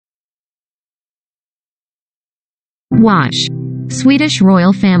Watch. Swedish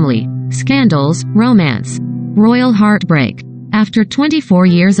royal family. Scandals, romance. Royal heartbreak. After 24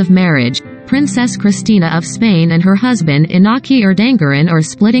 years of marriage, Princess Cristina of Spain and her husband Iñaki Urdangarin are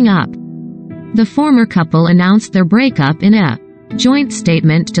splitting up. The former couple announced their breakup in a joint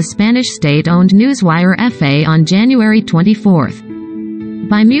statement to Spanish state-owned newswire FA on January 24.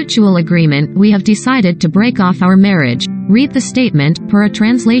 By mutual agreement, we have decided to break off our marriage, read the statement, per a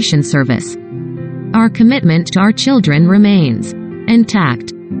translation service. Our commitment to our children remains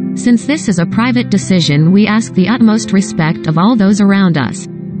intact. Since this is a private decision, we ask the utmost respect of all those around us.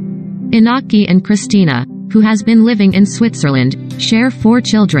 Iñaki and Cristina, who has been living in Switzerland, share 4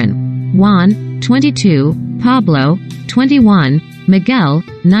 children. Juan, 22, Pablo, 21, Miguel,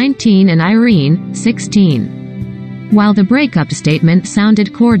 19 and Irene, 16. While the breakup statement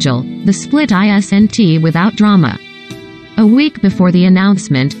sounded cordial, the split isn't without drama. A week before the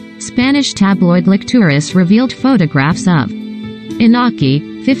announcement, Spanish tabloid Lecturas revealed photographs of Iñaki,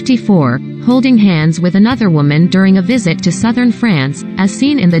 54, holding hands with another woman during a visit to southern France, as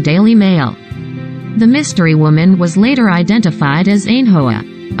seen in the Daily Mail. The mystery woman was later identified as Ainhoa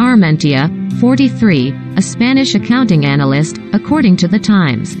Armentia, 43, a Spanish accounting analyst, according to The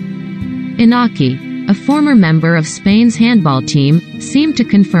Times. Iñaki, a former member of Spain's handball team, seemed to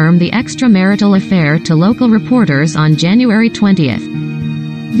confirm the extramarital affair to local reporters on January 20.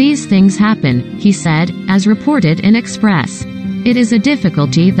 "These things happen," he said, as reported in Express. "It is a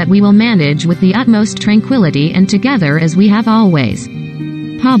difficulty that we will manage with the utmost tranquility and together as we have always."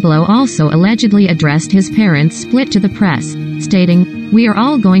 Pablo also allegedly addressed his parents' split to the press, stating, "We are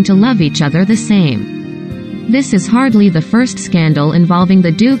all going to love each other the same." This is hardly the first scandal involving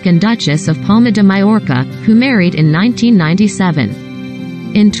the Duke and Duchess of Palma de Mallorca, who married in 1997.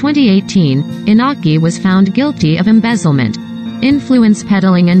 In 2018, Iñaki was found guilty of embezzlement, influence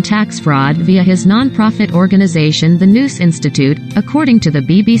peddling and tax fraud via his non-profit organization the Noose Institute, according to the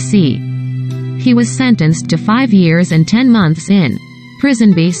BBC. He was sentenced to 5 years and 10 months in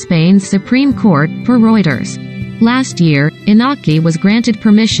prison by Spain's Supreme Court, per Reuters. Last year, Iñaki was granted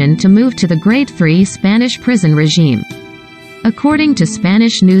permission to move to the Grade 3 Spanish prison regime. According to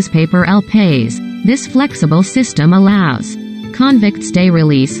Spanish newspaper El País, this flexible system allows convicts day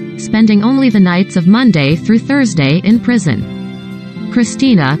release, spending only the nights of Monday through Thursday in prison.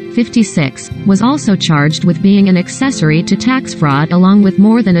 Cristina, 56, was also charged with being an accessory to tax fraud along with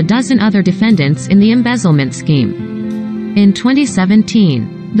more than a dozen other defendants in the embezzlement scheme. In 2017,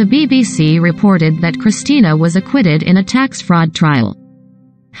 the BBC reported that Cristina was acquitted in a tax fraud trial.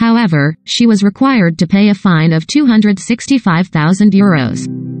 However, she was required to pay a fine of €265,000.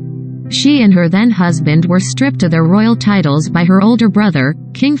 She and her then-husband were stripped of their royal titles by her older brother,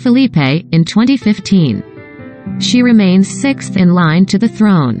 King Felipe, in 2015. She remains 6th in line to the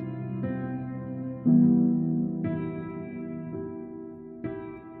throne.